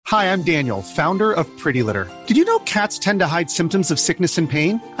Hi, I'm Daniel, founder of Pretty Litter. Did you know cats tend to hide symptoms of sickness and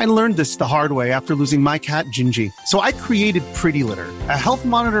pain? I learned this the hard way after losing my cat, Gingy. So I created Pretty Litter, a health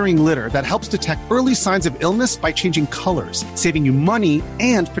monitoring litter that helps detect early signs of illness by changing colors, saving you money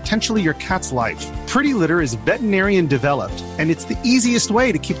and potentially your cat's life. Pretty Litter is veterinarian developed, and it's the easiest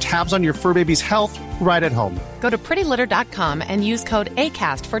way to keep tabs on your fur baby's health right at home. Go to prettylitter.com and use code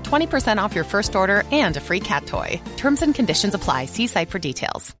ACAST for 20% off your first order and a free cat toy. Terms and conditions apply. See site for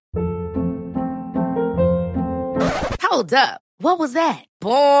details. Hold up. What was that?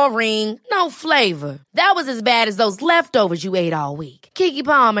 Boring. No flavor. That was as bad as those leftovers you ate all week. Keke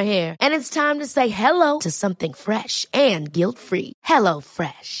Palmer here, and it's time to say hello to something fresh and guilt-free. Hello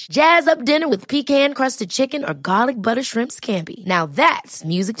Fresh. Jazz up dinner with pecan-crusted chicken or garlic butter shrimp scampi. Now that's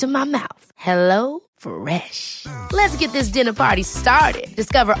music to my mouth. Hello Fresh. Let's get this dinner party started.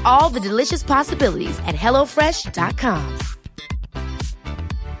 Discover all the delicious possibilities at HelloFresh.com.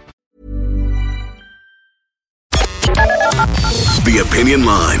 The Opinion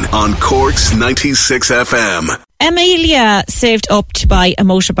Line on Cork's 96 FM. Amelia saved up to buy a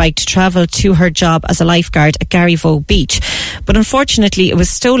motorbike to travel to her job as a lifeguard at Garryvoe Beach. But unfortunately, it was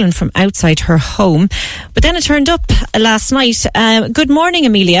stolen from outside her home. But then it turned up last night. Good morning,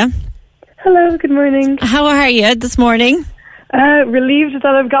 Amelia. Hello, good morning. How are you this morning? Relieved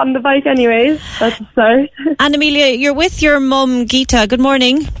that I've gotten the bike anyways. That's a start. And Amelia, you're with your mum, Geeta. Good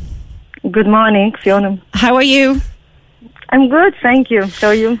morning. Good morning, Fiona. How are you? I'm good, thank you. How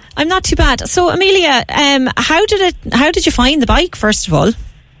are you? I'm not too bad. So, Amelia, how did you find the bike, first of all?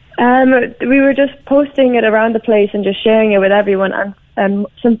 We were just posting it around the place and just sharing it with everyone. And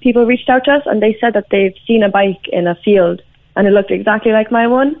some people reached out to us and they said that they've seen a bike in a field and it looked exactly like my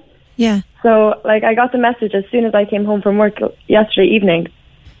one. Yeah. So, I got the message as soon as I came home from work yesterday evening,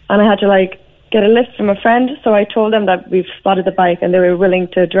 and I had to get a lift from a friend. So I told them that we've spotted the bike and they were willing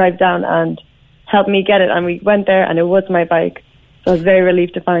to drive down and help me get it, and we went there and it was my bike, so I was very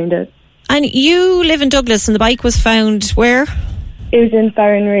relieved to find it. And you live in Douglas and the bike was found where? It was in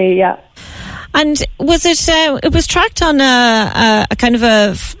Farranree, yeah. And was it was tracked on a kind of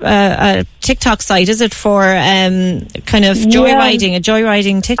a TikTok site, is it, for kind of joyriding, a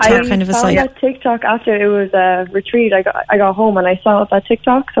joyriding TikTok kind of a site? I found that TikTok after it was retrieved. I got home and I saw that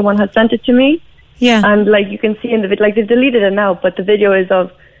TikTok, someone had sent it to me. Yeah. And you can see in the video, they've deleted it now, but the video is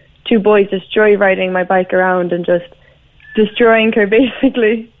of two boys just joyriding my bike around and just destroying her,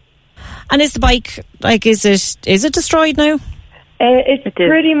 basically. And is the bike, is it destroyed now? It's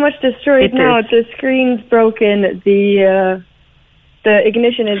pretty much destroyed now. The screen's broken, the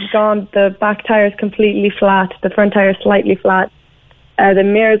ignition is gone, the back tire is completely flat, the front tire is slightly flat, the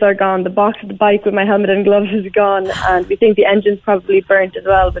mirrors are gone, the box of the bike with my helmet and gloves is gone, and we think the engine's probably burnt as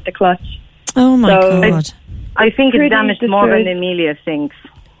well with the clutch. Oh my God. I think it's damaged more than Amelia thinks.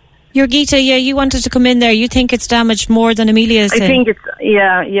 Your Geeta, you wanted to come in there. You think it's damaged more than Amelia's? I think it's, we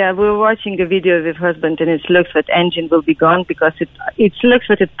were watching a video with husband and it looks like engine will be gone because it looks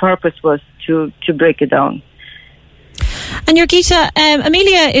like its purpose was to break it down. And your Geeta,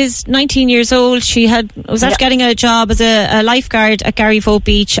 Amelia is 19 years old. She was after getting a job as a lifeguard at Garryvoe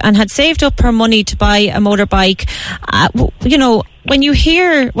Beach and had saved up her money to buy a motorbike. When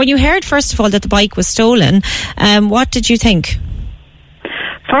you heard first of all that the bike was stolen, what did you think?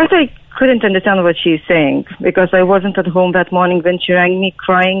 First, I couldn't understand what she's saying because I wasn't at home that morning when she rang me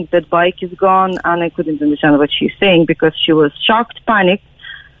crying that bike is gone, and I couldn't understand what she's saying because she was shocked, panicked,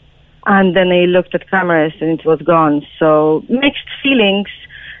 and then I looked at cameras and it was gone. So mixed feelings,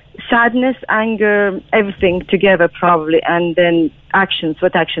 sadness, anger, everything together probably, and then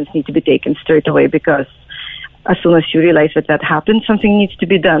what actions need to be taken straight away because as soon as you realize that happened, something needs to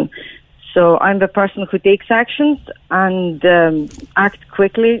be done. So I'm the person who takes actions and act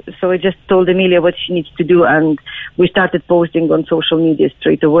quickly. So I just told Amelia what she needs to do, and we started posting on social media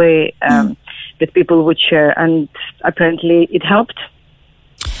straight away that people would share, and apparently it helped.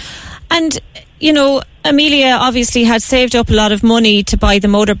 And, Amelia obviously had saved up a lot of money to buy the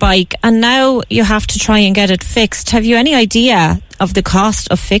motorbike, and now you have to try and get it fixed. Have you any idea of the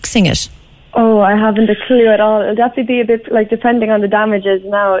cost of fixing it? Oh, I haven't a clue at all. It'll definitely be a bit, depending on the damages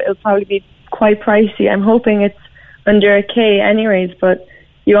now, it'll probably be quite pricey. I'm hoping it's under $1,000 anyways, but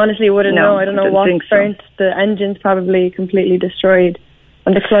you honestly wouldn't know. I don't know what's burnt. The engine's probably completely destroyed,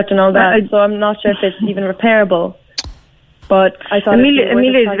 and the clutch and all that, so I'm not sure if it's even repairable. But I thought Amelia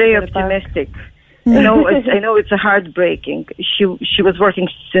is very optimistic. I know it's a heartbreaking. She was working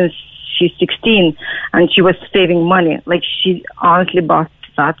since she's 16, and she was saving money. She honestly bought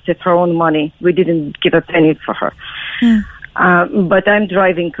that with her own money. We didn't give a penny for her. But I'm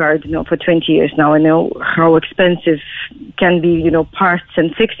driving cars, for 20 years now. I know how expensive can be, parts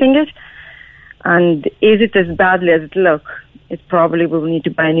and fixing it. And is it as badly as it looks? It probably will need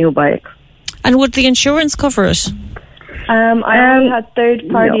to buy a new bike. And would the insurance cover it? I only had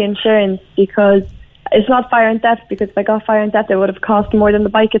third-party insurance because it's not fire and theft, because if I got fire and theft, it would have cost more than the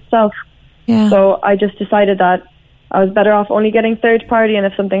bike itself. Yeah. So I just decided that I was better off only getting third-party, and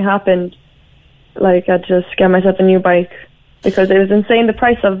if something happened, I'd just get myself a new bike, because it was insane. The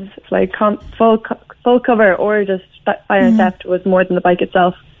price of full cover or just fire and theft was more than the bike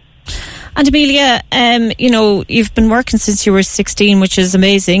itself. And Amelia, you've been working since you were 16, which is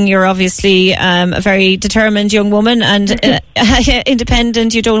amazing. You're obviously a very determined young woman and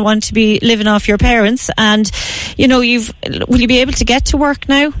independent. You don't want to be living off your parents. And, will you be able to get to work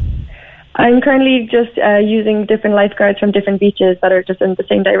now? I'm currently just using different lifeguards from different beaches that are just in the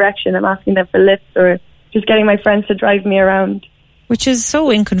same direction. I'm asking them for lifts or just getting my friends to drive me around. Which is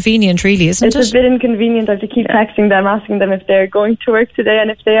so inconvenient, really, isn't it? It's a bit inconvenient. I have to keep texting them, asking them if they're going to work today,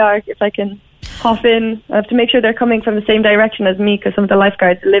 and if they are, if I can hop in. I have to make sure they're coming from the same direction as me, because some of the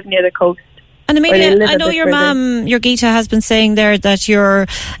lifeguards live near the coast. And Amelia, I know your mum, your Gita, has been saying there that you're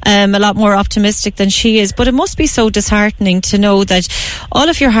a lot more optimistic than she is, but it must be so disheartening to know that all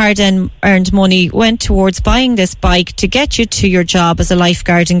of your hard-earned money went towards buying this bike to get you to your job as a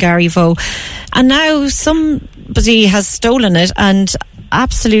lifeguard in Garryvoe, and now somebody has stolen it and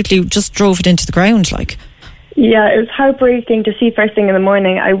absolutely just drove it into the ground, Yeah, it was heartbreaking to see first thing in the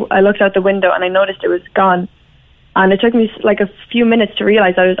morning. I looked out the window and I noticed it was gone. And it took me a few minutes to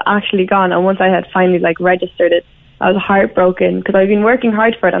realise that it was actually gone. And once I had finally registered it, I was heartbroken, because I've been working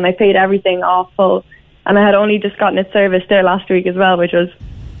hard for it and I paid everything off full. And I had only just gotten it serviced there last week as well, which was a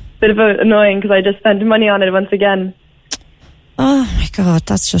bit of annoying, because I just spent money on it once again. Oh my God,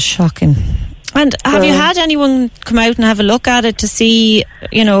 that's just shocking. And have you had anyone come out and have a look at it to see,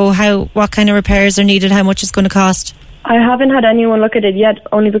 what kind of repairs are needed, how much it's going to cost? I haven't had anyone look at it yet,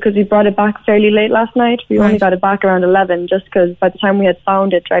 only because we brought it back fairly late last night. We only got it back around 11, just because by the time we had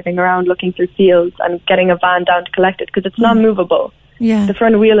found it, driving around looking through fields and getting a van down to collect it, because it's not movable. Yeah. The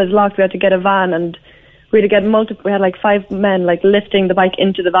front wheel is locked. We had to get a van, and we had to get we had 5 men lifting the bike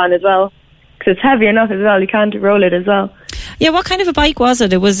into the van as well, because it's heavy enough as well. You can't roll it as well. Yeah, what kind of a bike was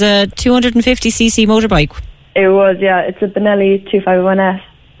it? It was a 250cc motorbike. It was, yeah. It's a Benelli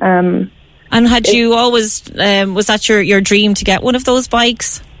 251S. And had you always, was that your dream to get one of those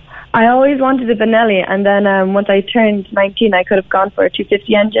bikes? I always wanted a Benelli, and then once I turned 19, I could have gone for a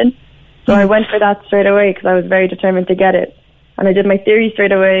 250 engine. So I went for that straight away, because I was very determined to get it. And I did my theory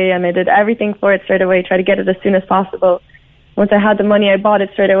straight away, and I did everything for it straight away, try to get it as soon as possible. Once I had the money, I bought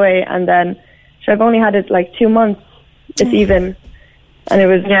it straight away, and then I've only had it 2 months, if even. And it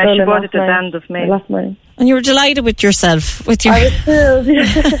was she bought it at the end of May. Last morning. And you were delighted with yourself. I was thrilled.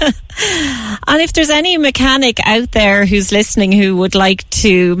 And if there's any mechanic out there who's listening who would like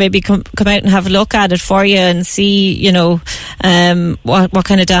to maybe come out and have a look at it for you and see, what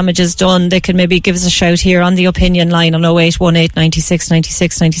kind of damage is done, they can maybe give us a shout here on the opinion line on 0818 96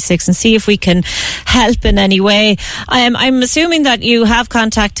 96 96 and see if we can help in any way. I'm assuming that you have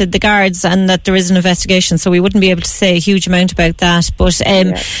contacted the guards and that there is an investigation, so we wouldn't be able to say a huge amount about that. But,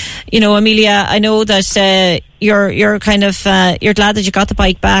 Amelia, I know that you're kind of you're glad that you got the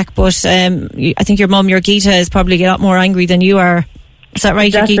bike back, but I think your mum, your Gita, is probably a lot more angry than you are. Is that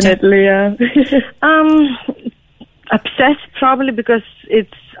right, Definitely, Gita? yeah. Upset, probably, because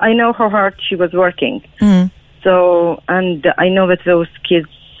I know how hard she was working. So, and I know that those kids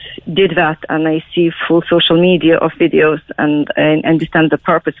did that, and I see full social media of videos, and I understand the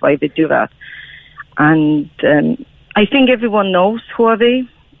purpose why they do that. And I think everyone knows who are they.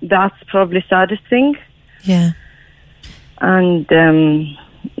 That's probably the saddest thing. Yeah. And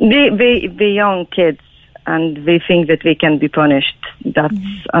they young kids, and they think that they can be punished. That's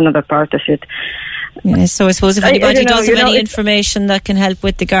another part of it. Yeah, so I suppose if anybody does have any information that can help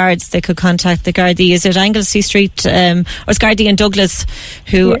with the guards, they could contact the Gardaí. Is it Anglesey Street, or it's Gardaí and Douglas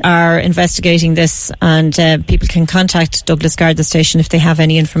who are investigating this, and people can contact Douglas Garda Station if they have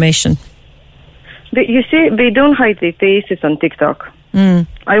any information. You see, they don't hide their faces on TikTok.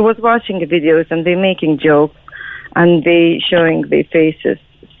 I was watching the videos, and they're making jokes, and they showing their faces.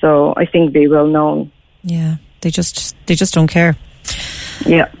 So I think they're well known. Yeah, they just don't care.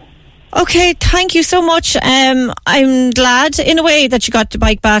 Yeah. Okay, thank you so much. I'm glad, in a way, that you got the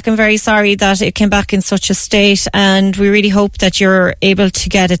bike back. I'm very sorry that it came back in such a state, and we really hope that you're able to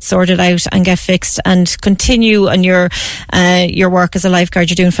get it sorted out and get fixed and continue on your work as a lifeguard.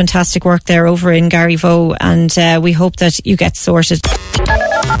 You're doing fantastic work there over in Garryvoe, and we hope that you get sorted.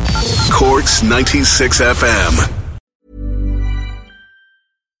 Cork's 96 FM.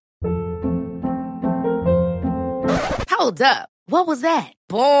 Hold up. What was that?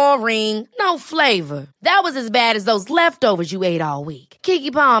 Boring. No flavor. That was as bad as those leftovers you ate all week.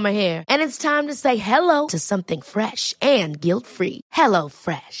 Keke Palmer here, and it's time to say hello to something fresh and guilt-free. Hello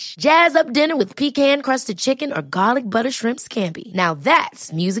Fresh. Jazz up dinner with pecan-crusted chicken or garlic butter shrimp scampi. Now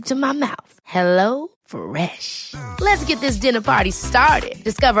that's music to my mouth. Hello Fresh. Let's get this dinner party started.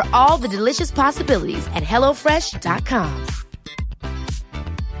 Discover all the delicious possibilities at HelloFresh.com.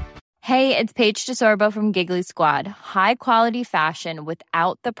 Hey, it's Paige DeSorbo from Giggly Squad. High quality fashion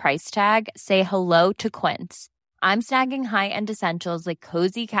without the price tag. Say hello to Quince. I'm snagging high-end essentials like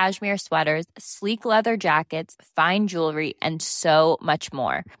cozy cashmere sweaters, sleek leather jackets, fine jewelry, and so much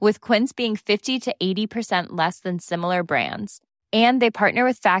more. With Quince being 50 to 80% less than similar brands. And they partner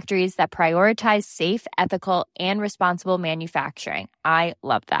with factories that prioritize safe, ethical, and responsible manufacturing. I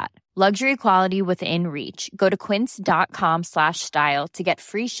love that. Luxury quality within reach. Go to quince.com/style to get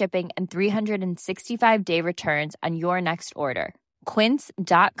free shipping and 365-day returns on your next order.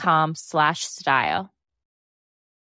 Quince.com/style.